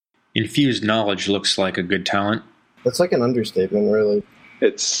Infused knowledge looks like a good talent. That's like an understatement, really.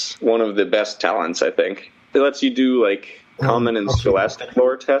 It's one of the best talents, I think. It lets you do, like, common and scholastic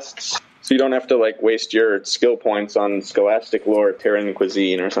lore tests. So you don't have to, like, waste your skill points on scholastic lore, Terran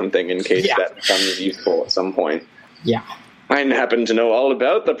cuisine, or something in case that becomes useful at some point. Yeah. I happen to know all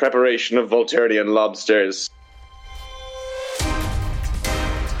about the preparation of Volturian lobsters.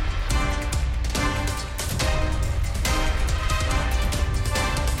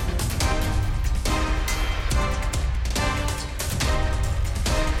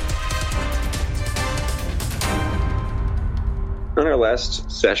 On our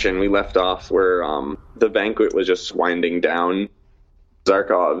last session, we left off where the banquet was just winding down.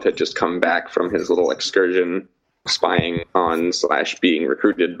 Zarkov had just come back from his little excursion, spying on / being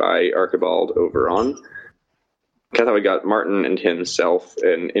recruited by Archibald over on. I thought we got Martin and himself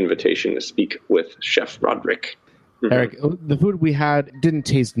an invitation to speak with Chef Roderick. Mm-hmm. Eric, the food we had didn't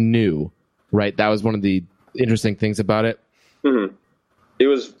taste new, right? That was one of the interesting things about it. Mm-hmm. It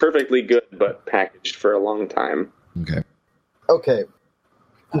was perfectly good, but packaged for a long time. Okay.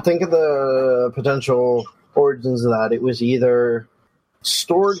 Think of the potential origins of that. It was either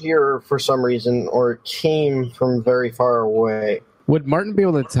stored here for some reason or it came from very far away. Would Martin be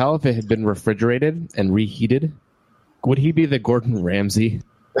able to tell if it had been refrigerated and reheated? Would he be the Gordon Ramsay?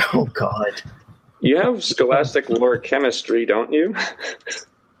 Oh, God. You have scholastic lore chemistry, don't you?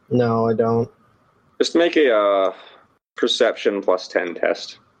 No, I don't. Just make a perception plus 10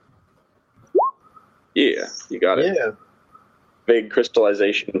 test. Yeah, you got it. Yeah. Big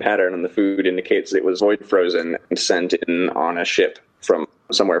crystallization pattern on the food indicates it was void frozen and sent in on a ship from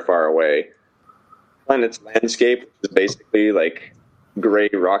somewhere far away. And its landscape is basically like gray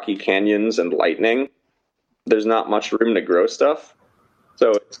rocky canyons and lightning. There's not much room to grow stuff,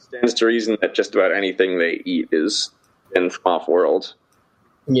 so it stands to reason that just about anything they eat is in from off-world.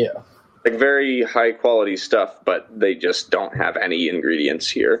 Yeah. Like very high-quality stuff, but they just don't have any ingredients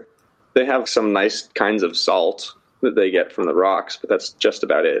here. They have some nice kinds of salt that they get from the rocks, but that's just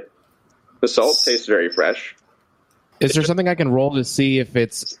about it. The salt tastes very fresh. Is there something I can roll to see if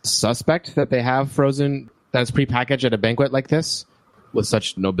it's suspect that they have frozen that's prepackaged at a banquet like this with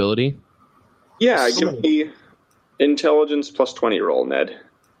such nobility? Yeah, give me intelligence plus 20 roll, Ned.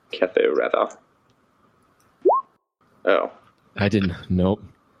 Ketho, rather. Oh. I didn't. Nope.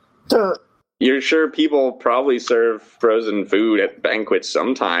 You're sure people probably serve frozen food at banquets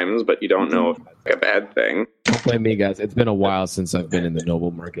sometimes, but you don't know if that's a bad thing. Don't blame me, guys. It's been a while since I've been in the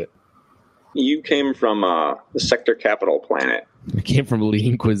noble market. You came from the sector capital planet. I came from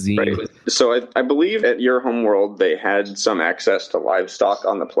lean cuisine. Right. So I believe at your homeworld they had some access to livestock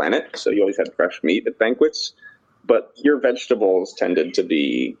on the planet, so you always had fresh meat at banquets. But your vegetables tended to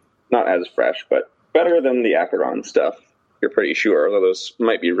be not as fresh, but better than the Acheron stuff. You're pretty sure, although those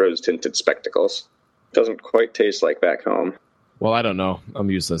might be rose-tinted spectacles. Doesn't quite taste like back home. Well, I don't know. I'm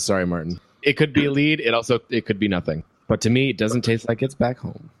useless. Sorry, Martin. It could be a lead. It could be nothing. But to me, it doesn't taste like it's back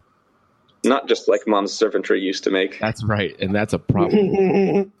home. Not just like Mom's servantry used to make. That's right, and that's a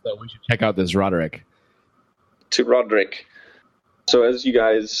problem. So we should check out this Roderick. To Roderick. So as you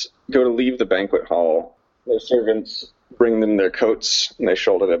guys go to leave the banquet hall, their servants bring them their coats, and they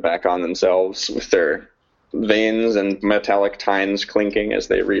shoulder it back on themselves with their veins and metallic tines clinking as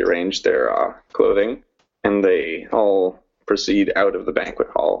they rearrange their clothing, and they all proceed out of the banquet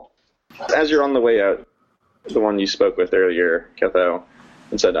hall. As you're on the way out, the one you spoke with earlier, Ketho,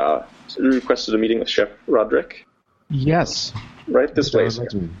 and said, you requested a meeting with Chef Roderick? Yes. Right this way, sir.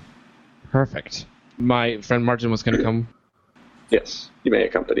 Perfect. My friend Martin was going to come? Yes, you may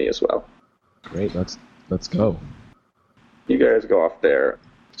accompany as well. Great, let's go. You guys go off there.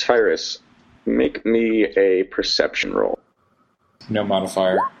 Tyrus, make me a perception roll. No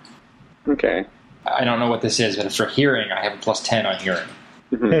modifier. Okay. I don't know what this is, but for hearing, I have a plus 10 on hearing.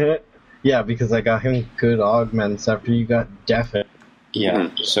 Mm-hmm. Yeah, because I got him good augments after you got deafened. Yeah,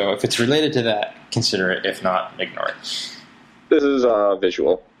 so if it's related to that, consider it. If not, ignore it. This is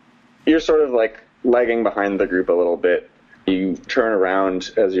visual. You're sort of like lagging behind the group a little bit. You turn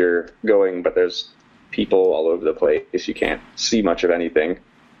around as you're going, but there's people all over the place. You can't see much of anything.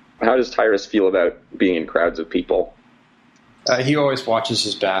 How does Tyrus feel about being in crowds of people? He always watches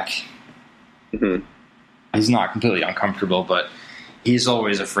his back. Mm-hmm. He's not completely uncomfortable, but he's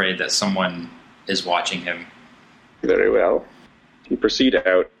always afraid that someone is watching him. Very well. You proceed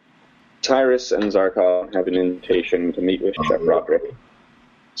out. Tyrus and Zarkov have an invitation to meet with Chef Roderick.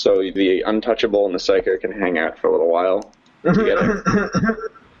 So the Untouchable and the Psyker can hang out for a little while together.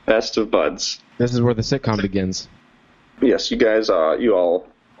 Best of buds. This is where the sitcom begins. Yes, you guys, you all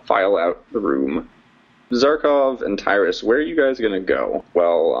file out the room. Zarkov and Tyrus, where are you guys going to go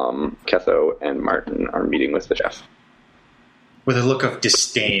while Ketho and Martin are meeting with the chef? With a look of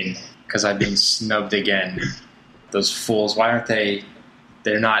disdain, because I've been snubbed again. Those fools, why aren't they...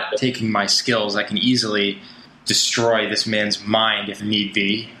 They're not taking my skills. I can easily destroy this man's mind if need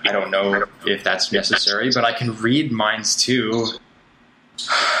be. I don't know if that's necessary, but I can read minds too.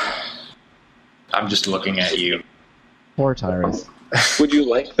 I'm just looking at you. Poor Tyrus. Would you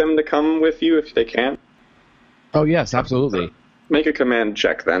like them to come with you if they can? Oh, yes, absolutely. Make a command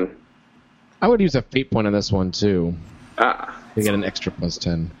check, then. I would use a fate point on this one, too. Ah. To get an extra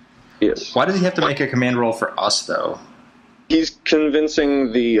 +10. Yes. Why does he have to make a command roll for us, though? He's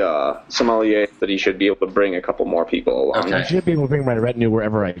convincing the sommelier that he should be able to bring a couple more people along. Okay. I should be able to bring my retinue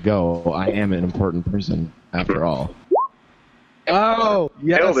wherever I go. I am an important person, after all. Oh,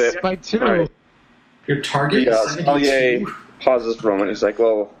 yes, Nailed it. by 2. Right. Your target The is sommelier pauses for a moment. He's like,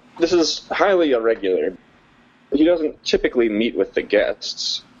 well, this is highly irregular. He doesn't typically meet with the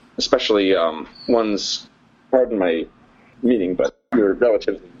guests, especially ones, pardon my meaning, but you're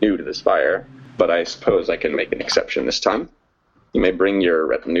relatively new to this fire. But I suppose I can make an exception this time. You may bring your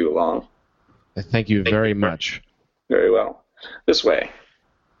retinue along. Thank you very much. Very well. This way.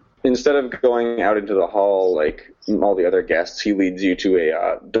 Instead of going out into the hall like all the other guests, he leads you to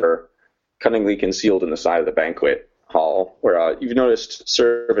a door cunningly concealed in the side of the banquet hall, where you've noticed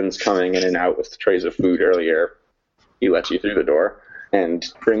servants coming in and out with trays of food earlier. He lets you through the door and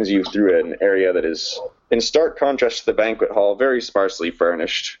brings you through an area that is, in stark contrast to the banquet hall, very sparsely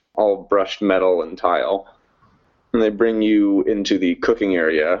furnished, all brushed metal and tile. And they bring you into the cooking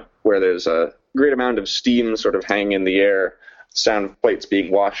area, where there's a great amount of steam sort of hanging in the air, sound of plates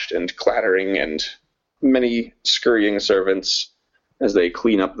being washed and clattering, and many scurrying servants as they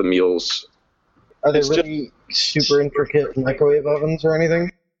clean up the meals. Are they It's really super intricate microwave ovens or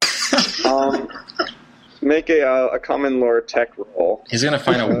anything? Make a common lore tech roll. He's going to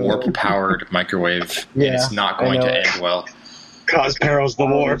find a warp-powered microwave, and Yeah, it's not going I to know. end well. Cause perils the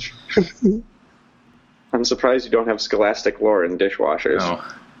warp. I'm surprised you don't have scholastic lore in dishwashers. No.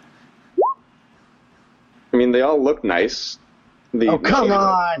 I mean, they all look nice. Oh, come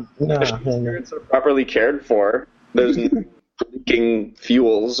on! No, The spirits are properly cared for. There's no leaking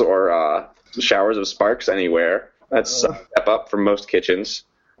fuels or showers of sparks anywhere. That's a step up from most kitchens.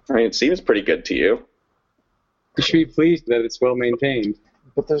 I mean, it seems pretty good to you. You should be pleased that it's well maintained.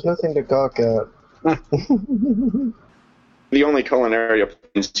 but there's nothing to gawk at. The only culinary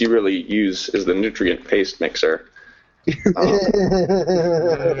appliance you really use is the nutrient paste mixer. Knowledge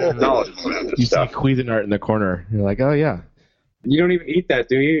about this You see stuff. Cuisinart in the corner. You're like, oh, yeah. You don't even eat that,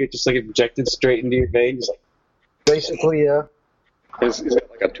 do you? It's just like injected straight into your veins. Basically, yeah. He's got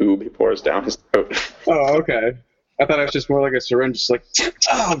like a tube he pours down his throat. Oh, okay. I thought it was just more like a syringe, just like,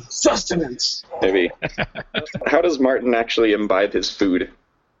 sustenance. Maybe. How does Martin actually imbibe his food?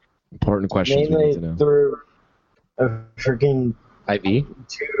 Important questions we Mainly need to know. through a freaking IV?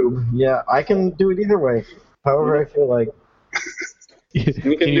 tube. Yeah, I can do it either way. However I feel like. You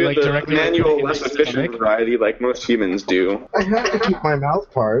can you, do like, the directly manual, take it less into the efficient stomach? variety like most humans do. I have to keep my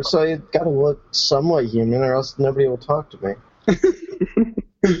mouth parted, so I gotta look somewhat human, or else nobody will talk to me.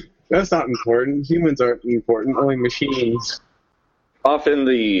 That's not important. Humans aren't important, only machines. Off in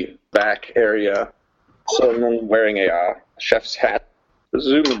the back area, someone wearing a chef's hat,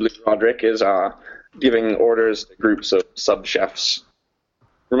 presumably Roderick, is giving orders to groups of sub-chefs.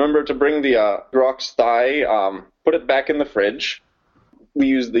 Remember to bring the Grok's thigh, put it back in the fridge. We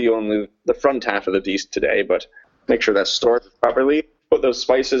used only the front half of the dish today, but make sure that's stored properly. Put those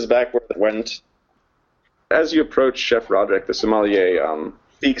spices back where it went. As you approach Chef Roderick, the sommelier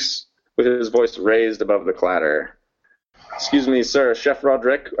speaks with his voice raised above the clatter. Excuse me, sir, Chef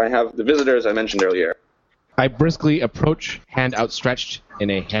Roderick, I have the visitors I mentioned earlier. I briskly approach, hand outstretched in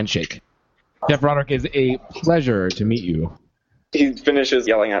a handshake. Chef Roderick, is a pleasure to meet you. He finishes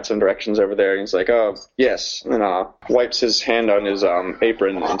yelling out some directions over there, and he's like, oh, yes, and wipes his hand on his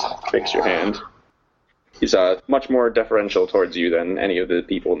apron and shakes your hand. He's much more deferential towards you than any of the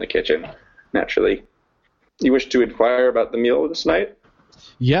people in the kitchen, naturally. You wish to inquire about the meal this night?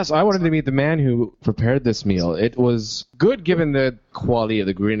 Yes, I wanted to meet the man who prepared this meal. It was good given the quality of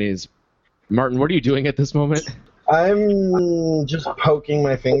the greenies. Martin, what are you doing at this moment? I'm just poking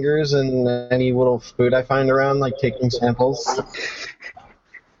my fingers in any little food I find around, like taking samples.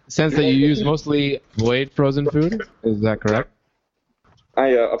 Sense that you use mostly void frozen food? Is that correct? I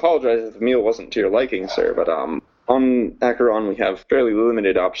apologize if the meal wasn't to your liking, sir, but on Acheron we have fairly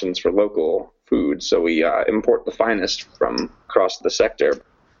limited options for local food, so we import the finest from across the sector.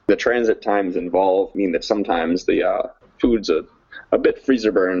 The transit times involved mean that sometimes the food's a a bit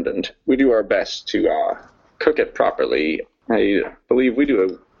freezer burned, and we do our best to cook it properly. I believe we do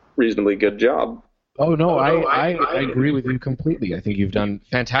a reasonably good job. Oh, no, I agree with you completely. I think you've done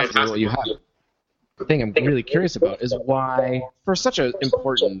fantastically what you have. The thing I'm really curious about is why, for such an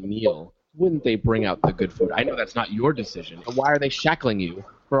important meal, wouldn't they bring out the good food? I know that's not your decision, but why are they shackling you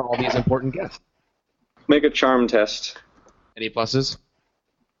for all these important guests? Make a charm test. Any pluses?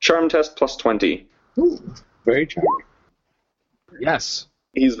 Charm test plus 20. Ooh, very charming. Yes.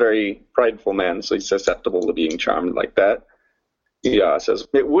 He's a very prideful man, so he's susceptible to being charmed like that. He says,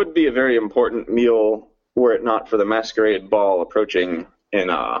 it would be a very important meal were it not for the masquerade ball approaching in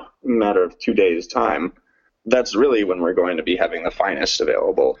a matter of 2 days' time. That's really when we're going to be having the finest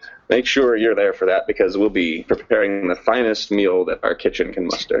available. Make sure you're there for that, because we'll be preparing the finest meal that our kitchen can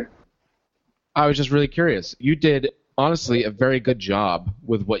muster. I was just really curious. You did, honestly, a very good job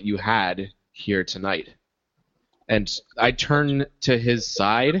with what you had here tonight. And I turn to his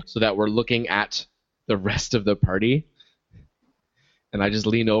side so that we're looking at the rest of the party. And I just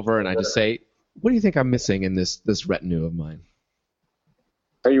lean over and I just say, what do you think I'm missing in this retinue of mine?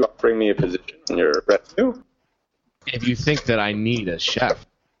 Are you offering me a position in your retinue? If you think that I need a chef.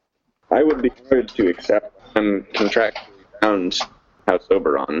 I would be honored to accept. I'm contractually bound House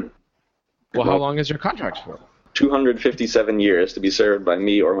Oberon. Well, how long is your contract for? 257 years to be served by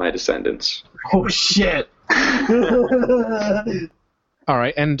me or my descendants. Oh, shit. All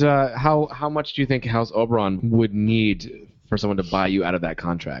right, and how much do you think House Oberon would need for someone to buy you out of that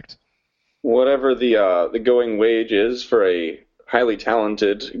contract? Whatever the going wage is for a highly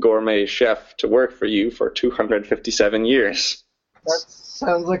talented gourmet chef to work for you for 257 years. That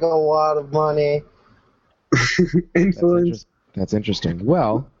sounds like a lot of money. Influence. That's interesting.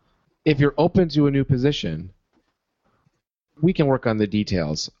 Well, if you're open to a new position, we can work on the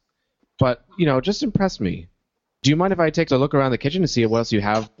details. But, just impress me. Do you mind if I take a look around the kitchen to see what else you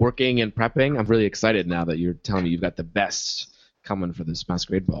have working and prepping? I'm really excited now that you're telling me you've got the best coming for this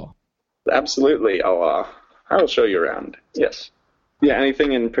masquerade ball. Absolutely. I'll show you around. Yes. Yeah,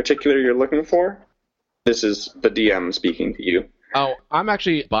 anything in particular you're looking for? This is the DM speaking to you. Oh, I'm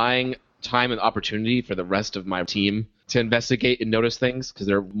actually buying time and opportunity for the rest of my team to investigate and notice things because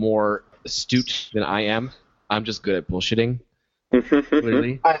they're more astute than I am. I'm just good at bullshitting.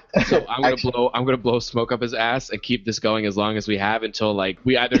 Clearly. So I'm gonna blow smoke up his ass and keep this going as long as we have until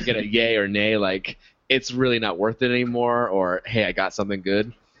we either get a yay or nay, it's really not worth it anymore, or hey, I got something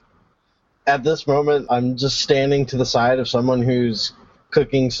good. At this moment, I'm just standing to the side of someone who's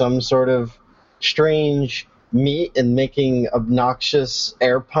cooking some sort of strange meat and making obnoxious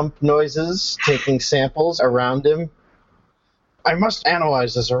air pump noises, taking samples around him. I must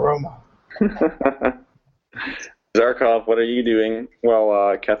analyze this aroma. Zarkov, what are you doing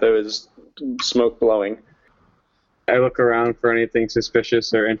while Ketho is smoke blowing? I look around for anything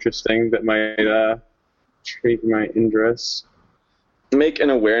suspicious or interesting that might treat my interest. Make an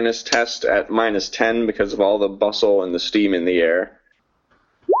awareness test at -10 because of all the bustle and the steam in the air.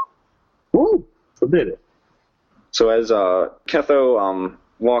 Woo! So did it. So as Ketho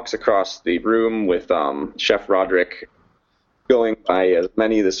walks across the room with Chef Roderick, going by as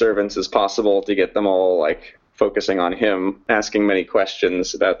many of the servants as possible to get them all focusing on him, asking many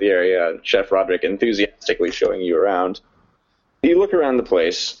questions about the area, Chef Roderick enthusiastically showing you around. You look around the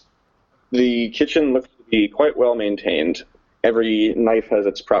place. The kitchen looks to be quite well maintained. Every knife has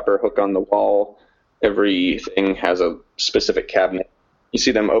its proper hook on the wall. Everything has a specific cabinet. You see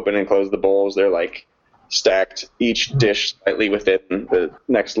them open and close the bowls. They're stacked, each dish slightly within the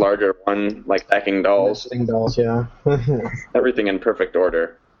next larger one, like stacking dolls. Nesting dolls, yeah. Everything in perfect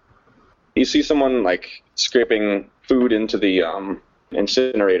order. You see someone scraping food into the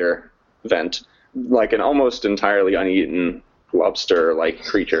incinerator vent, like an almost entirely uneaten lobster-like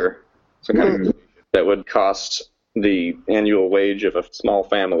creature. Some kind of that would cost the annual wage of a small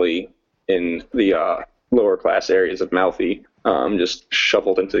family in the lower class areas of Malfi, just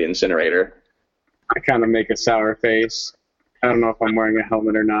shoveled into the incinerator. I kind of make a sour face. I don't know if I'm wearing a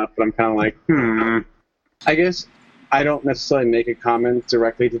helmet or not, but I'm kind of I guess I don't necessarily make a comment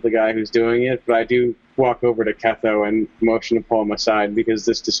directly to the guy who's doing it, but I do walk over to Ketho and motion to pull him aside because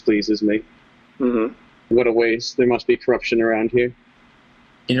this displeases me. Mm-hmm. What a waste. There must be corruption around here.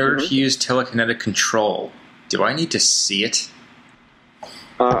 In order to use telekinetic control, do I need to see it?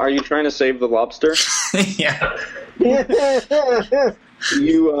 Are you trying to save the lobster? Yeah.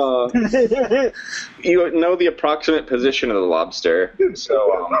 You know the approximate position of the lobster,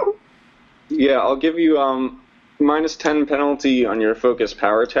 so yeah, I'll give you -10 penalty on your focus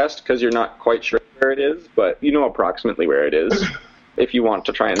power test because you're not quite sure where it is, but you know approximately where it is. If you want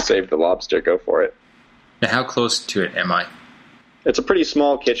to try and save the lobster, go for it. Now, how close to it am I? It's a pretty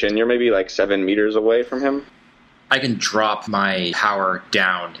small kitchen. You're maybe like 7 meters away from him. I can drop my power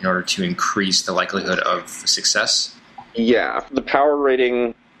down in order to increase the likelihood of success. Yeah, the power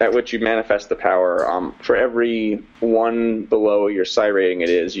rating at which you manifest the power, for every 1 below your psi rating it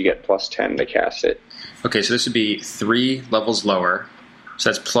is, you get plus 10 to cast it. Okay, so this would be 3 levels lower. So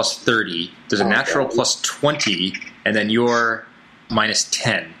that's plus 30. There's a natural plus 20, and then your minus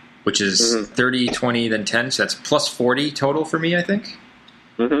 10, which is 30, 20, then 10. So that's plus 40 total for me, I think.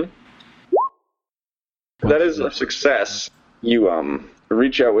 Mm-hmm. That is a success. You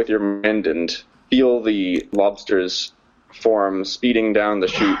reach out with your mind and feel the lobster's form speeding down the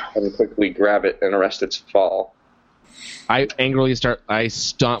chute and quickly grab it and arrest its fall. I angrily stop and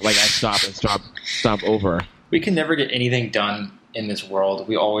stomp over. We can never get anything done in this world.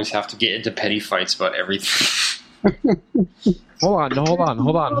 We always have to get into petty fights about everything. Hold on.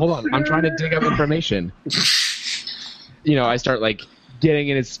 I'm trying to dig up information. I start getting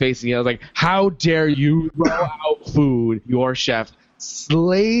in his face, and I was like, "How dare you throw out food your chef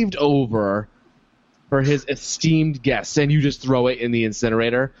slaved over for his esteemed guests, and you just throw it in the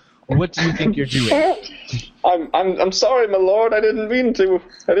incinerator? What do you think you're doing?" I'm sorry, my lord. I didn't mean to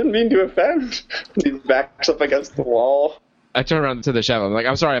offend. He backs up against the wall. I turn around to the chef. I'm like,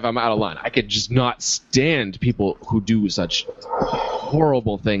 "I'm sorry if I'm out of line. I could just not stand people who do such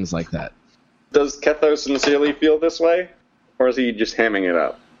horrible things like that." Does Ketho sincerely feel this way? Or is he just hamming it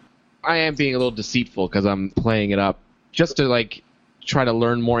up? I am being a little deceitful because I'm playing it up just to try to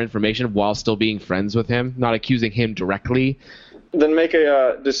learn more information while still being friends with him, not accusing him directly. Then make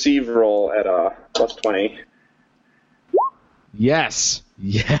a deceive roll at plus 20. Yes.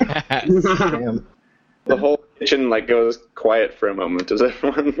 Damn. The whole kitchen goes quiet for a moment as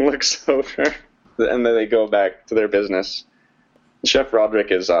everyone looks over, and then they go back to their business. Chef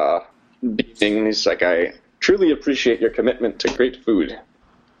Roderick is beaming. He's like, "I truly appreciate your commitment to great food.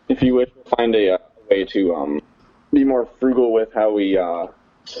 If you wish to find a way to be more frugal with how we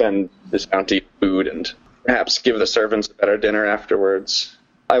spend this bounty of food and perhaps give the servants a better dinner afterwards,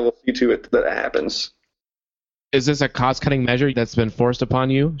 I will see to it that it happens." Is this a cost-cutting measure that's been forced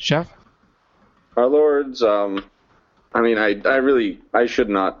upon you, Chef? Our lords, I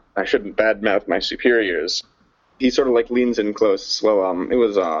shouldn't badmouth my superiors. He sort of leans in close. Well, it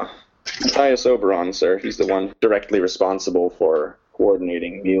was Matthias Oberon, sir. He's the one directly responsible for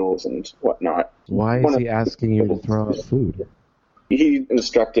coordinating meals and whatnot. Why is he asking you to throw out food? He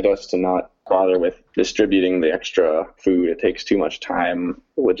instructed us to not bother with distributing the extra food. It takes too much time.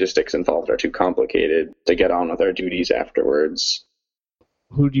 The logistics involved are too complicated to get on with our duties afterwards.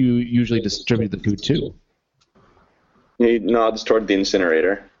 Who do you usually distribute the food to? He nods toward the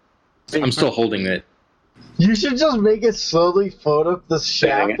incinerator. I'm still holding it. You should just make it slowly float up the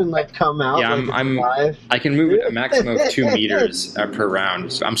shaft and come out. Yeah, I'm live. I can move it a maximum of 2 meters per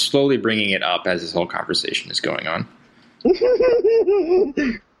round. So I'm slowly bringing it up as this whole conversation is going on.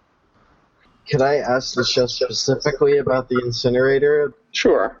 Could I ask the chef specifically about the incinerator?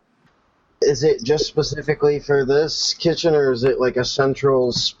 Sure. Is it just specifically for this kitchen, or is it a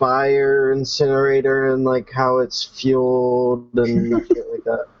central spire incinerator and how it's fueled and shit like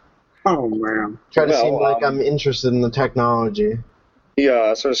that? Oh, man. Try to seem like I'm interested in the technology. He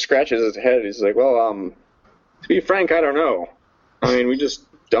sort of scratches his head. He's like, well, to be frank, I don't know. We just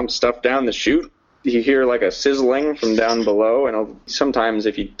dump stuff down the chute. You hear a sizzling from down below, and sometimes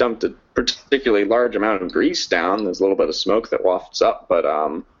if you dumped a particularly large amount of grease down, there's a little bit of smoke that wafts up, but,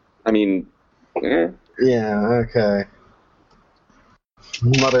 Yeah, okay.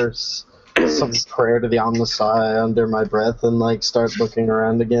 Mutters some prayer to the Omnissiah under my breath and start looking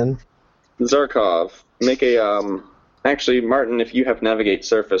around again. Zarkov, make a, actually, Martin, if you have navigate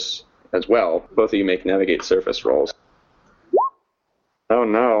surface as well, both of you make navigate surface rolls. Oh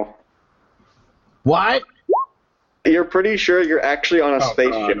no. What? You're pretty sure you're actually on a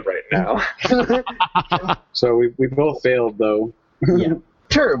spaceship right now. So we both failed, though. Yeah,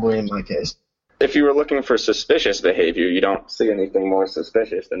 terribly in my case. If you were looking for suspicious behavior, you don't see anything more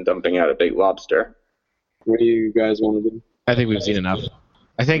suspicious than dumping out a big lobster. What do you guys want to do? I think we've seen enough.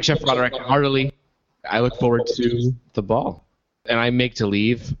 I thank Chef Roderick heartily. I look forward to the ball. And I make to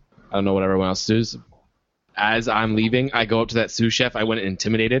leave. I don't know what everyone else does. As I'm leaving, I go up to that sous chef. I went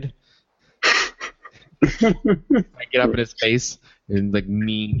intimidated. I get up in his face, and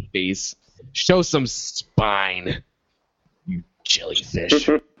mean face. Show some spine, you jellyfish.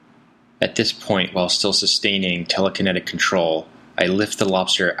 At this point, while still sustaining telekinetic control, I lift the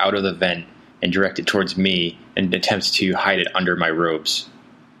lobster out of the vent and direct it towards me and attempt to hide it under my robes.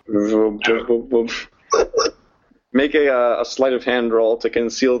 Make a sleight of hand roll to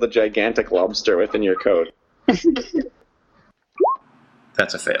conceal the gigantic lobster within your coat.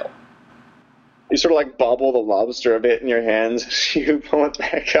 That's a fail. You sort of like bobble the lobster a bit in your hands. You pull it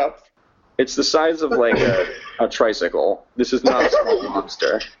back up. It's the size of like a tricycle. This is not a small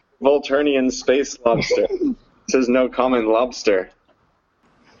lobster. Volturnian space lobster. This is no common lobster.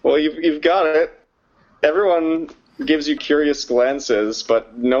 Well, you've got it. Everyone gives you curious glances,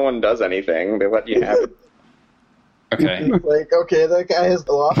 but no one does anything. They let you have it. Okay. Like, okay, that guy has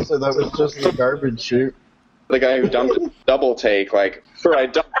the lobster that was just in the garbage chute. The guy who dumped it, double take, like, sure, I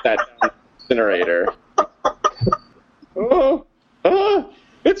dumped that down the incinerator.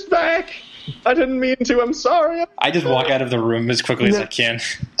 It's back! I didn't mean to, I'm sorry. I just walk out of the room as quickly as I can.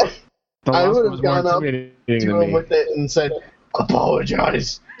 The I lobster would was have more gone up to intimidating than him me. with it and said,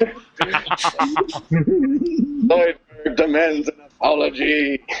 apologize. Lloydberg demands an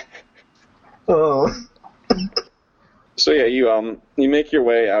apology. Oh. So yeah, you make your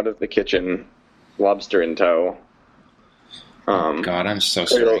way out of the kitchen, lobster in tow. God, I'm so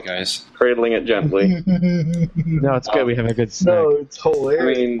sorry, guys. Cradling it gently. No, it's good. We have a good snack. No, it's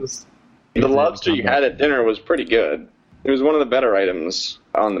hilarious. The lobster you had at dinner was pretty good. It was one of the better items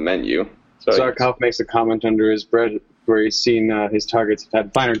on the menu. So Zarkov makes a comment under his bread where he's seen his targets have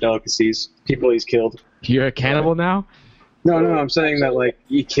had finer delicacies, people he's killed. You're a cannibal now? No, I'm saying that, like,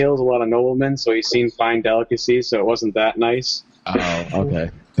 he killed a lot of noblemen, so he's seen fine delicacies, so it wasn't that nice. Oh,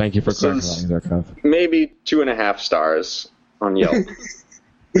 okay. Thank you for This is- clarifying, Zarkov. maybe 2.5 stars on Yelp.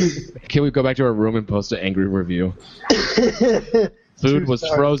 Can we go back to our room and post an angry review? Food was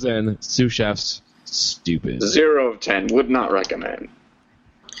stars. frozen. Sous chefs, stupid. 0 of 10. Would not recommend.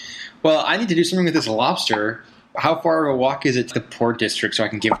 Well, I need to do something with this lobster. How far of a walk is it to the poor district so I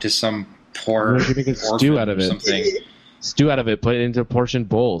can give it to some poor We're gonna make a stew orphan out of or it. something? Stew out of it, put it into portion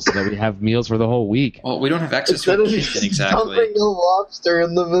bowls so that we have meals for the whole week. Well, we don't have access to Instead a of kitchen just exactly. dumping a lobster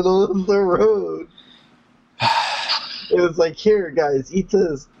in the middle of the road. It was like, here, guys, eat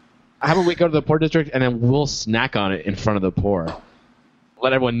this. How about we go to the poor district and then we'll snack on it in front of the poor?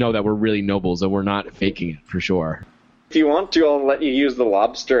 Let everyone know that we're really nobles, that we're not faking it for sure. If you want to, I'll let you use the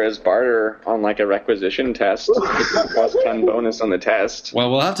lobster as barter on like a requisition test. It costs 10 bonus on the test. Well,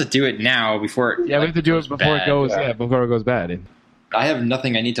 we'll have to do it now before. Yeah, we have to do it before bad. it goes. Yeah, before it goes bad. I have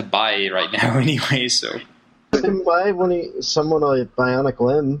nothing I need to buy right now anyway, so. You can buy someone a bionic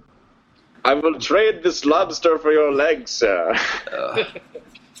limb. I will trade this lobster for your legs, sir.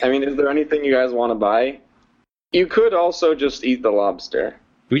 I mean, is there anything you guys want to buy? You could also just eat the lobster.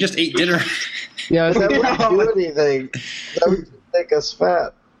 We just ate dinner. Yeah, That wouldn't do anything. That would make us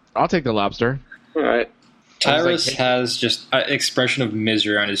fat. I'll take the lobster. All right. Tyrus Like, has just an expression of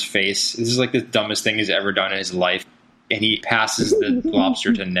misery on his face. This is like the dumbest thing he's ever done in his life. And he passes the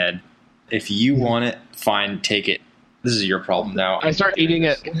lobster to Ned. If you want it, fine, take it. This is your problem now. I start eating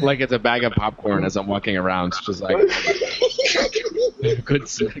it like it's a bag of popcorn as I'm walking around. It's just like good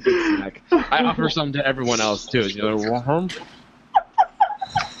snack, good snack. I offer some to everyone else too. You know, warm.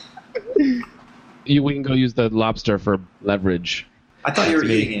 We can go use the lobster for leverage. I thought you were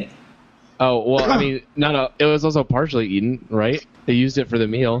Me. eating it. Oh well, I mean, no. It was also partially eaten, right? They used it for the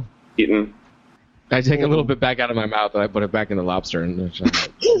meal. Eaten. I take a little bit back out of my mouth and I put it back in the lobster. And no,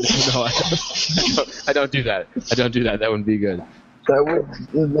 I don't do that. I don't do that. That wouldn't be good. That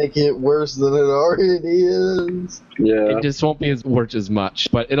would make it worse than it already is. Yeah. It just won't be as worth as much,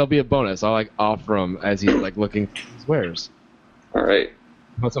 but it'll be a bonus. I'll like offer him as he's like looking for his wares. All right.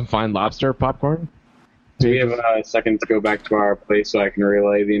 Want some fine lobster popcorn? Do we have a second to go back to our place so I can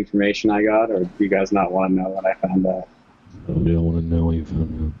relay the information I got, or do you guys not want to know what I found out? We don't want to know what you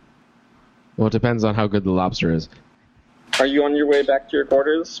found out. Well, it depends on how good the lobster is. Are you on your way back to your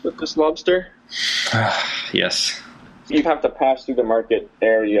quarters with this lobster? Yes. You have to pass through the market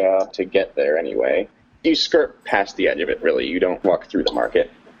area to get there anyway. You skirt past the edge of it, really. You don't walk through the market.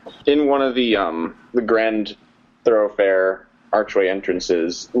 In one of the grand thoroughfare archway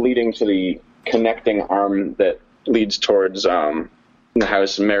entrances leading to the connecting arm that leads towards the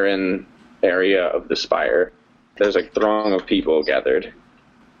House Marin area of the spire, there's a throng of people gathered.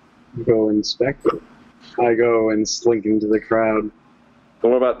 Go inspect it. I go and slink into the crowd. But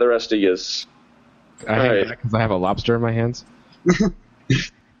what about the rest of yous? I hang Alright. back because I have a lobster in my hands.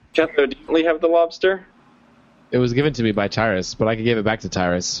 Ketho, do you have the lobster? It was given to me by Tyrus, but I could give it back to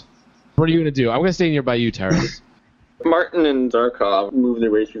Tyrus. What are you going to do? I'm going to stay near by you, Tyrus. Martin and Zarkov move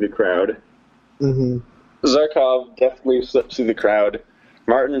their way through the crowd. Mm-hmm. Zarkov deftly slips through the crowd.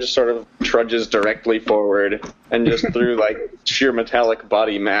 Martin just sort of trudges directly forward and just through like sheer metallic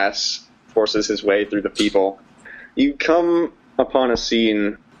body mass forces his way through the people. You come upon a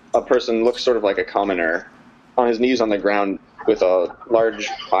scene. A person looks sort of like a commoner on his knees on the ground with a large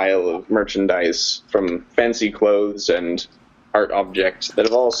pile of merchandise, from fancy clothes and art objects that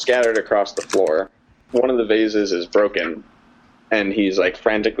have all scattered across the floor. One of the vases is broken, and he's like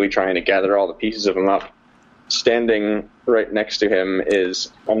frantically trying to gather all the pieces of them up. Standing right next to him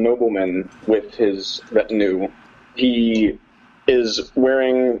is a nobleman with his retinue. He is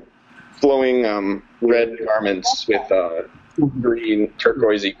wearing flowing red garments with green,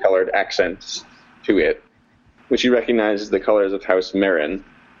 turquoisey colored accents to it, which he recognizes the colors of House Marin.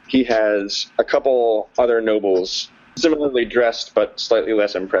 He has a couple other nobles, similarly dressed but slightly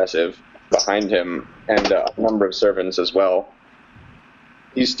less impressive, behind him, and a number of servants as well.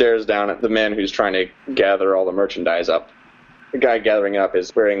 He stares down at the man who's trying to gather all the merchandise up. The guy gathering up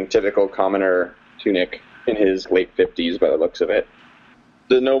is wearing typical commoner tunic in his late 50s by the looks of it.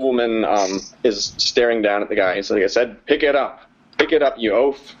 The nobleman is staring down at the guy. He's like, I said, pick it up. Pick it up, you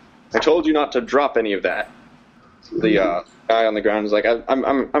oaf. I told you not to drop any of that. The guy on the ground is like,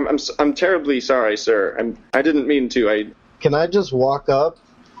 I'm terribly sorry, sir. I didn't mean to. Can I just walk up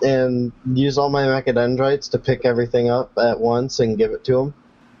and use all my mechadendrites to pick everything up at once and give it to him?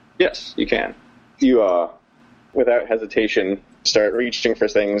 Yes, you can. You, without hesitation, start reaching for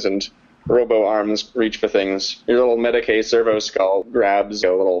things, and robo-arms reach for things. Your little Medicaid servo skull grabs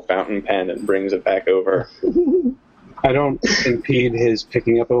a little fountain pen and brings it back over. I don't impede his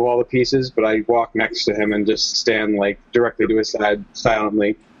picking up of all the pieces, but I walk next to him and just stand, like, directly to his side,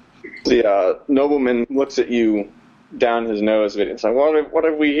 silently. The nobleman looks at you down his nose a bit. It's like, what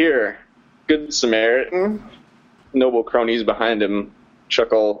have we here? Good Samaritan? Noble cronies behind him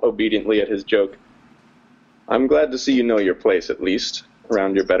chuckle obediently at his joke. I'm glad to see you know your place, at least,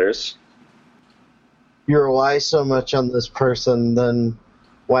 around your betters. You rely so much on this person, then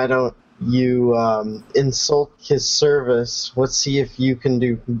why don't you insult his service? Let's see if you can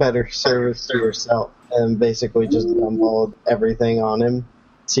do better service to yourself. And basically just dump everything on him.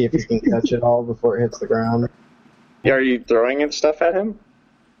 See if you can catch it all before it hits the ground. Are you throwing stuff at him?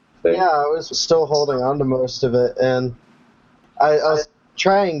 Yeah, I was still holding on to most of it, and I was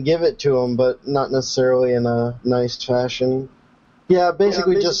trying to give it to him, but not necessarily in a nice fashion. Yeah,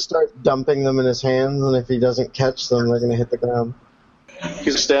 basically just start dumping them in his hands, and if he doesn't catch them, they're going to hit the ground.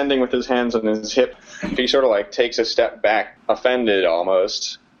 He's standing with his hands on his hip. He sort of like takes a step back, offended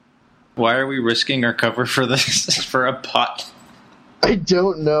almost. Why are we risking our cover for this? For a pot? I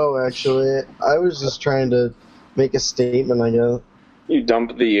don't know, actually. I was just trying to make a statement, I guess. You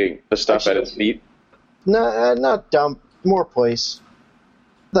dump the stuff at his feet? No, not dump. More place.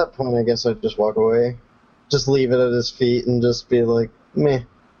 At that point, I guess I'd just walk away. Just leave it at his feet and just be like, meh.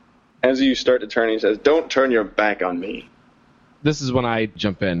 As you start to turn, he says, don't turn your back on me. This is when I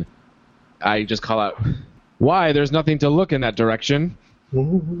jump in. I just call out, why? There's nothing to look in that direction.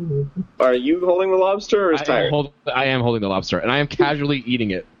 Are you holding the lobster or is Tyre? I am holding the lobster, and I am casually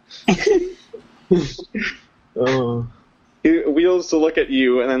eating it. Oh. He wheels to look at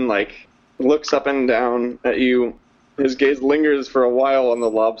you and then, like, looks up and down at you. His gaze lingers for a while on the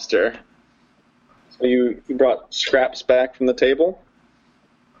lobster. So you brought scraps back from the table?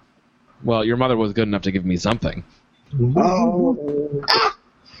 Well, your mother was good enough to give me something. Oh.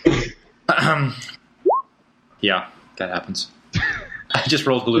 Yeah, that happens. I just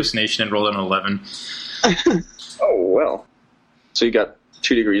rolled hallucination and rolled an 11. Oh, well. So you got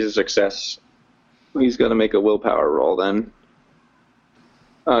 2 degrees of success. He's got to make a willpower roll then.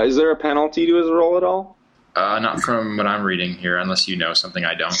 Is there a penalty to his roll at all? Not from what I'm reading here, unless you know something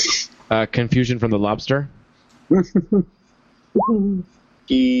I don't. Confusion from the lobster?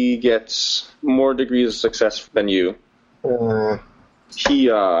 He gets more degrees of success than you. He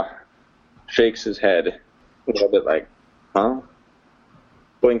shakes his head a little bit like, huh?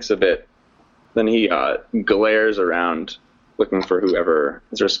 Blinks a bit. Then he glares around, looking for whoever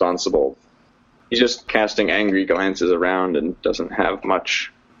is responsible. He's just casting angry glances around and doesn't have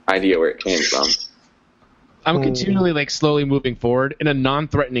much idea where it came from. I'm continually, like, slowly moving forward in a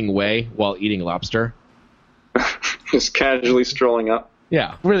non-threatening way while eating lobster. Just casually strolling up.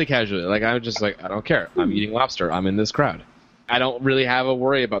 Yeah, really casually. Like, I'm just like, I don't care. I'm eating lobster. I'm in this crowd. I don't really have a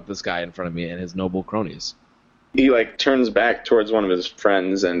worry about this guy in front of me and his noble cronies. He, like, turns back towards one of his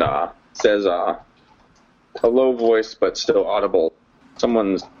friends and says, a low voice but still audible,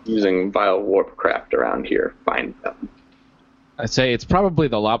 someone's using vile warpcraft around here. Find them. I say it's probably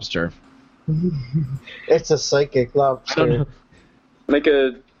the lobster. It's a psychic lobster. Make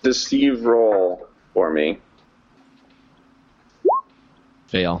a deceive roll for me.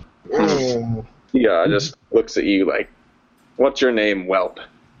 Fail. Yeah, just looks at you like, what's your name, whelp?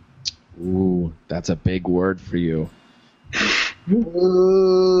 Ooh, that's a big word for you.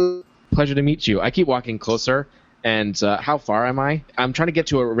 Pleasure to meet you. I keep walking closer, and how far am I? I'm trying to get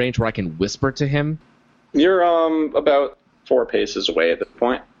to a range where I can whisper to him. You're about 4 paces away at this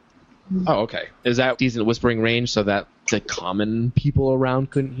point. Oh, okay. Is that decent whispering range so that the common people around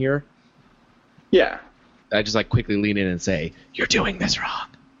couldn't hear? Yeah. I just quickly lean in and say, "You're doing this wrong."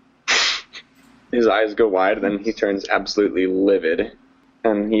 His eyes go wide, and then he turns absolutely livid,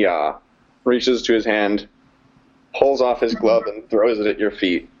 and he reaches to his hand, pulls off his glove, and throws it at your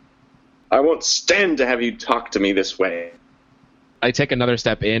feet. I won't stand to have you talk to me this way. I take another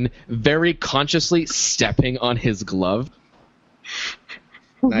step in, very consciously stepping on his glove.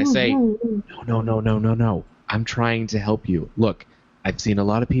 And I say, no. I'm trying to help you. Look, I've seen a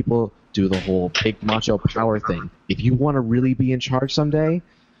lot of people do the whole big macho power thing. If you want to really be in charge someday,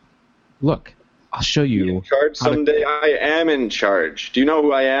 look, I'll show you. In charge someday? I am in charge. Do you know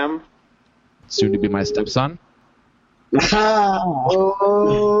who I am? Soon to be my stepson.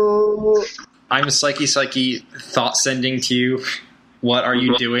 Oh. I'm Psyche thought sending to you. What are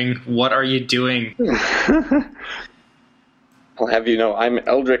you doing? What are you doing? I'll have you know, I'm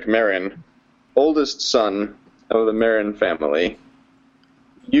Eldrick Marin, oldest son of the Marin family.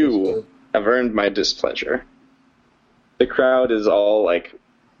 You have earned my displeasure. The crowd is all,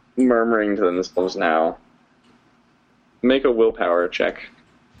 murmuring to themselves now. Make a willpower check.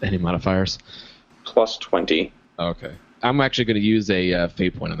 Any modifiers? Plus 20. Okay. I'm actually going to use a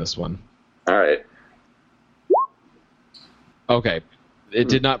fate point on this one. Alright. Okay. It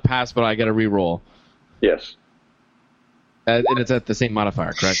did not pass, but I get a reroll. Yes. And it's at the same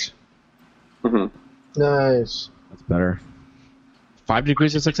modifier, correct? Mm-hmm. Nice. That's better. 5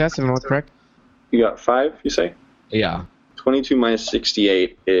 degrees of success, if I'm not correct? You got 5, you say? Yeah. 22 minus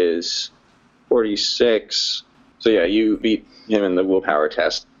 68 is 46. So yeah, you beat him in the willpower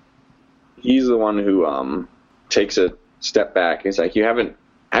test. He's the one who takes a step back. He's like, I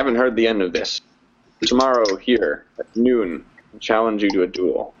haven't heard the end of this. Tomorrow here at noon, I'll challenge you to a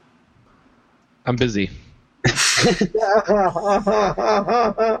duel. I'm busy.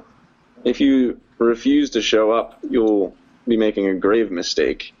 If you refuse to show up, you'll be making a grave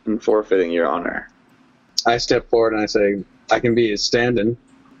mistake and forfeiting your honor. I step forward and I say, I can be his stand-in,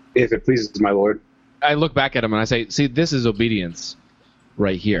 if it pleases my lord. I look back at him and I say, see, this is obedience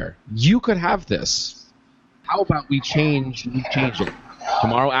right here. You could have this. How about we change it?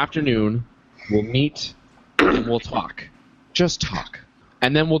 Tomorrow afternoon, we'll meet and we'll talk. Just talk.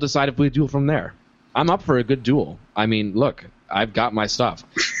 And then we'll decide if we duel from there. I'm up for a good duel. I mean, look, I've got my stuff.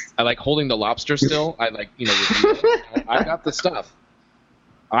 I like holding the lobster still. I I've got the stuff.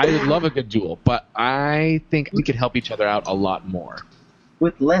 I would love a good duel, but I think we could help each other out a lot more.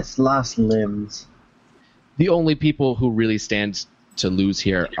 With less lost limbs. The only people who really stand to lose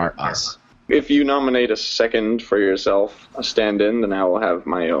here are us. If you nominate a second for yourself, a stand-in, then I will have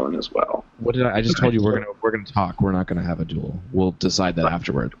my own as well. What did I just told you we're gonna talk. We're not gonna have a duel. We'll decide that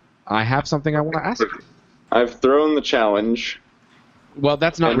afterward. I have something I want to ask you. I've thrown the challenge. Well,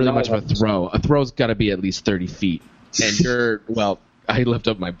 that's not really much of a throw. A throw's got to be at least 30 feet. And you're, well, I lift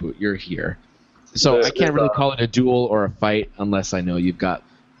up my boot. You're here. So I can't really call it a duel or a fight unless I know you've got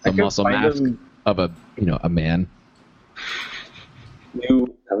the muscle mass of a man.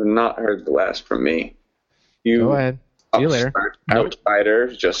 You have not heard the last from me. You Go ahead. See you later.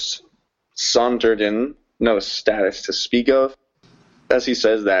 Outsider just sauntered in, no status to speak of. As he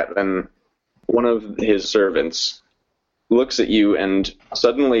says that, then one of his servants looks at you, and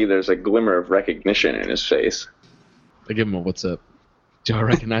suddenly there's a glimmer of recognition in his face. I give him a what's up. Do I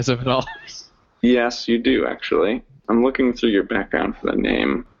recognize him at all? Yes, you do, actually. I'm looking through your background for the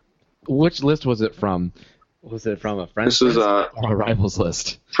name. Which list was it from? Was it from a friend's This is list or a rival's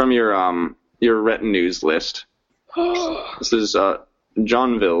list? From your retinues list. This is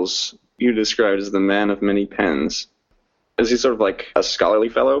John Vils, you described as the man of many pens. Is he sort of like a scholarly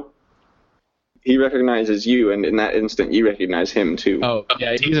fellow? He recognizes you, and in that instant, you recognize him, too. Oh,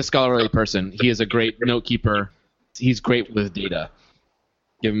 yeah, he's a scholarly person. He is a great note keeper. He's great with data.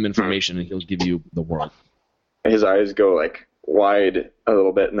 Give him information, and he'll give you the world. His eyes go, wide a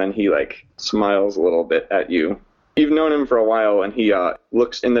little bit, and then he, smiles a little bit at you. You've known him for a while, and he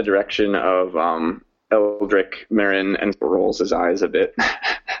looks in the direction of Eldrick Marin and rolls his eyes a bit.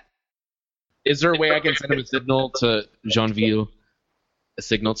 Is there a way I can send him a signal to Jeanville? A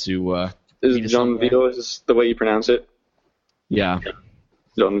signal to... Is Jeanville is the way you pronounce it? Yeah.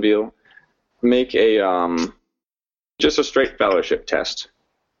 Jeanville. Make a, just a straight fellowship test.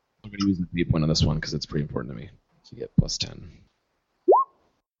 I'm going to use the fate point on this one because it's pretty important to me. So you get plus 10.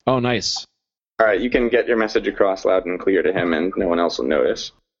 Oh, nice. All right, you can get your message across loud and clear to him, and no one else will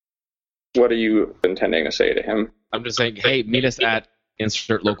notice. What are you intending to say to him? I'm just saying, hey, meet us at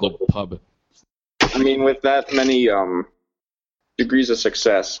insert local pub. I mean, with that many degrees of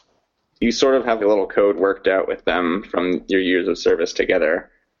success, You sort of have a little code worked out with them from your years of service together.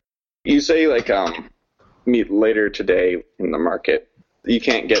 You say, like, meet later today in the market. You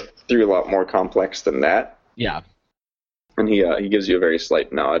can't get through a lot more complex than that. Yeah. And he gives you a very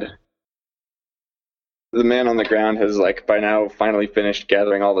slight nod. The man on the ground has, like, by now finally finished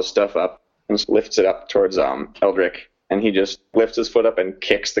gathering all the stuff up and just lifts it up towards Eldrick. And he just lifts his foot up and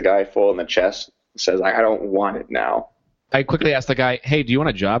kicks the guy full in the chest and says, I don't want it now. I quickly ask the guy, hey, do you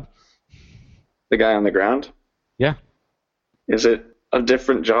want a job? The guy on the ground? Yeah. Is it a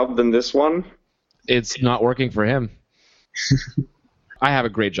different job than this one? It's not working for him. I have a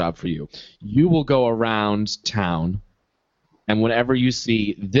great job for you. You will go around town, and whenever you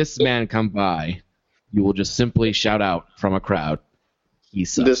see this man come by, you will just simply shout out from a crowd, he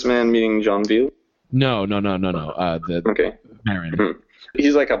sucks. This man meaning John Veal? No. Okay. Baron. Mm-hmm.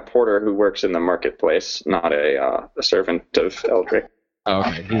 He's like a porter who works in the marketplace, not a servant of Eldrick. Oh,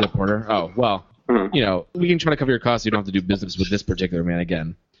 okay. He's a porter. Oh, well, Mm-hmm. you know, we can try to cover your costs. You don't have to do business with this particular man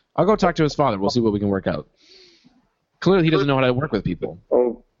again. I'll go talk to his father. We'll see what we can work out. Clearly, he doesn't know how to work with people.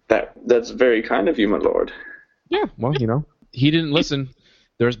 Oh, that's very kind of you, my lord. Yeah, well, you know, he didn't listen.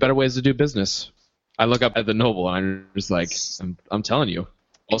 There's better ways to do business. I look up at the noble, and I'm just like, I'm telling you.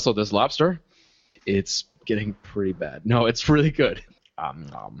 Also, this lobster, it's getting pretty bad. No, it's really good.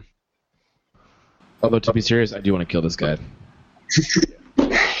 Although, to be serious, I do want to kill this guy.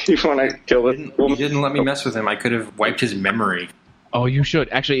 You want to kill it? You didn't let me mess with him. I could have wiped his memory. Oh, you should.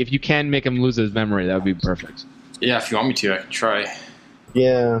 Actually, if you can make him lose his memory, that would be perfect. Yeah, if you want me to, I can try.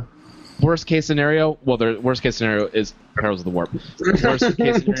 Yeah. Worst case scenario, well, the worst case scenario is Perils of the Warp. Worst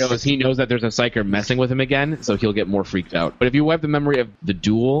case scenario is he knows that there's a psyker messing with him again, so he'll get more freaked out. But if you wipe the memory of the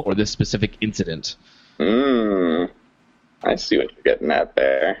duel or this specific incident... I see what you're getting at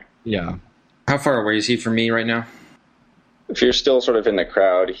there. Yeah. How far away is he from me right now? If you're still sort of in the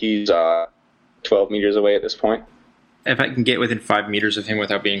crowd, he's 12 meters away at this point. If I can get within 5 meters of him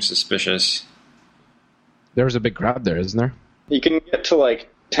without being suspicious. There's a big crowd there, isn't there? You can get to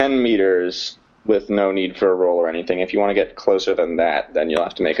like 10 meters with no need for a roll or anything. If you want to get closer than that, then you'll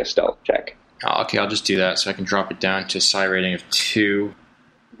have to make a stealth check. Oh, okay, I'll just do that so I can drop it down to a psi rating of 2.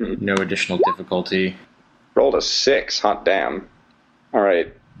 No additional difficulty. Rolled a 6, hot damn. All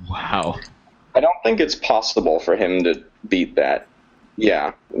right. Wow. I don't think it's possible for him to beat that.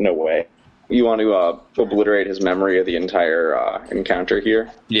 Yeah, no way. You want to obliterate his memory of the entire encounter here?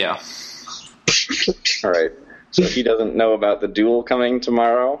 Yeah. All right. So he doesn't know about the duel coming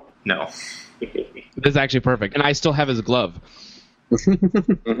tomorrow? No. This is actually perfect. And I still have his glove.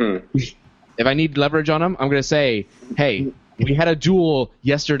 Mm-hmm. If I need leverage on him, I'm going to say, hey, we had a duel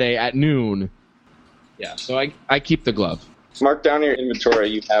yesterday at noon. Yeah, so I keep the glove. Mark down your inventory.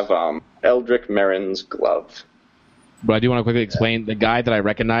 You have Eldrick Merrin's glove. But I do want to quickly explain, the guy that I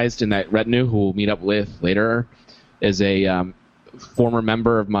recognized in that retinue who we'll meet up with later is a former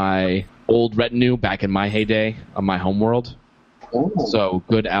member of my old retinue back in my heyday on my homeworld. Oh. So,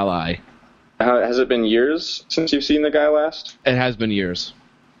 good ally. Has it been years since you've seen the guy last? It has been years.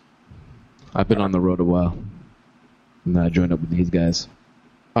 I've been on the road a while. And then I joined up with these guys.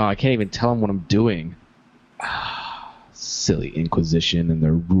 Oh, I can't even tell them what I'm doing. Silly Inquisition and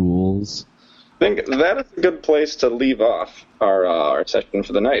their rules. I think that is a good place to leave off our session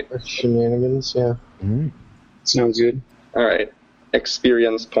for the night. Shenanigans, yeah. Mm-hmm. Sounds good. All right.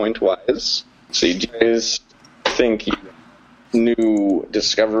 Experience point-wise. See, do you guys think you new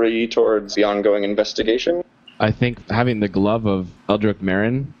discovery towards the ongoing investigation? I think having the glove of Eldrick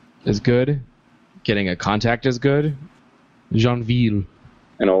Marin is good. Getting a contact is good. Jeanville.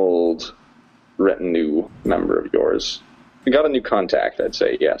 An old retinue member of yours. You got a new contact, I'd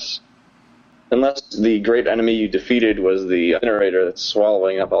say, yes. Unless the great enemy you defeated was the incinerator that's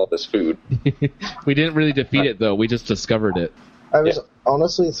swallowing up all this food. We didn't really defeat it, though. We just discovered it. I was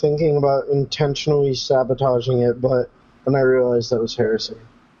honestly thinking about intentionally sabotaging it, but then I realized that was heresy.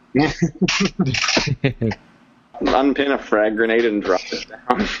 Unpin a frag grenade and drop it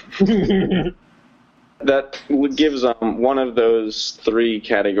down. That gives one of those 3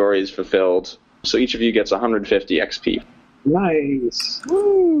 categories fulfilled. So each of you gets 150 XP. Nice.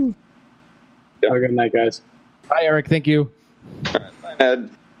 Woo! Have a good night, guys. Hi, Eric. Thank you. Bye,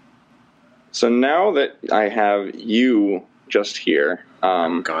 Ed. So now that I have you just here,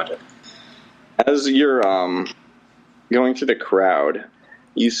 Got it. as you're going through the crowd,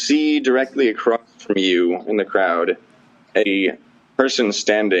 you see directly across from you in the crowd a person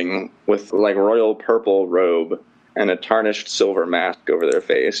standing with like royal purple robe and a tarnished silver mask over their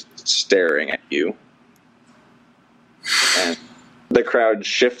face, staring at you. And the crowd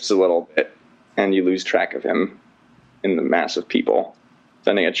shifts a little bit, and you lose track of him in the mass of people.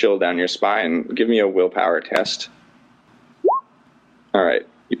 sending a chill down your spine. Give me a willpower test. All right,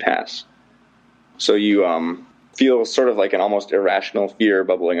 you pass. So you feel sort of like an almost irrational fear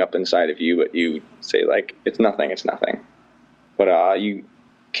bubbling up inside of you, but you say, like, it's nothing. But you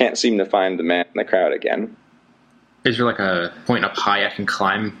can't seem to find the man in the crowd again. Is there like a point up high I can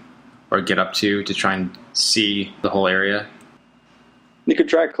climb or get up to try and see the whole area? You could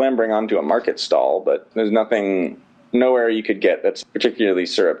try clambering onto a market stall, but there's nowhere you could get that's particularly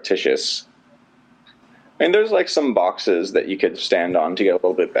surreptitious. I mean, there's like some boxes that you could stand on to get a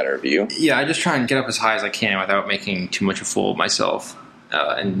little bit better view. Yeah, I just try and get up as high as I can without making too much a fool of myself,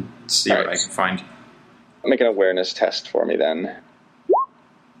 and see what I can find. Make an awareness test for me then.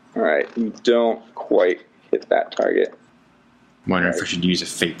 All right, you don't quite hit that target. I'm wondering if I should use a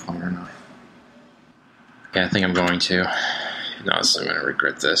fate point or not. Yeah, I think I'm going to. No, I'm going to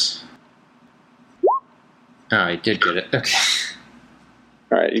regret this. Oh, I did get it. Okay.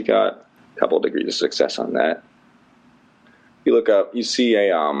 All right, you got a couple degrees of success on that. You look up, you see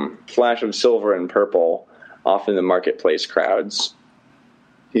a flash of silver and purple off in the marketplace crowds.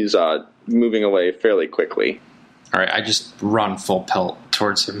 He's moving away fairly quickly. All right, I just run full pelt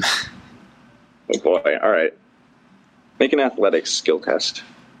towards him. Oh boy, all right. Make an athletics skill test.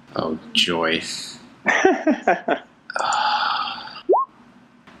 Oh, joy.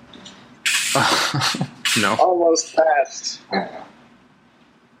 No. Almost passed.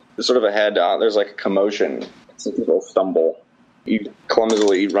 Sort of ahead, there's like a commotion. Some people stumble. You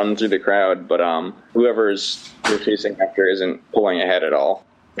clumsily run through the crowd, but whoever's you're chasing after isn't pulling ahead at all.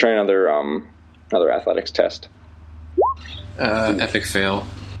 Try another athletics test. Epic fail.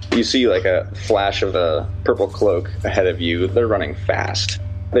 You see like a flash of the purple cloak ahead of you. They're running fast.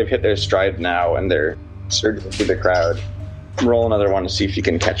 They've hit their stride now, and they're surging through the crowd. Roll another one to see if you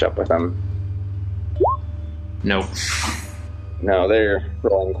can catch up with them. Nope. No, they're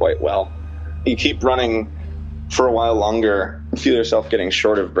rolling quite well. You keep running for a while longer, feel yourself getting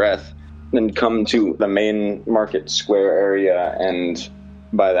short of breath, then come to the main market square area, and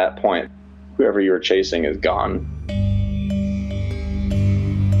by that point, whoever you were chasing is gone.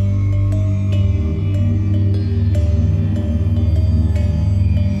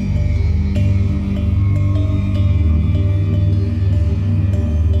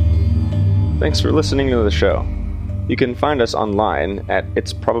 Thanks for listening to the show. You can find us online at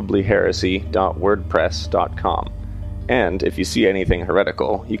itsprobablyheresy.wordpress.com. And if you see anything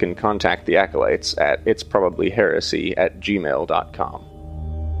heretical, you can contact the Acolytes at itsprobablyheresy@gmail.com.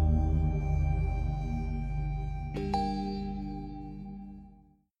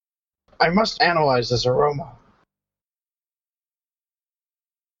 I must analyze this aroma.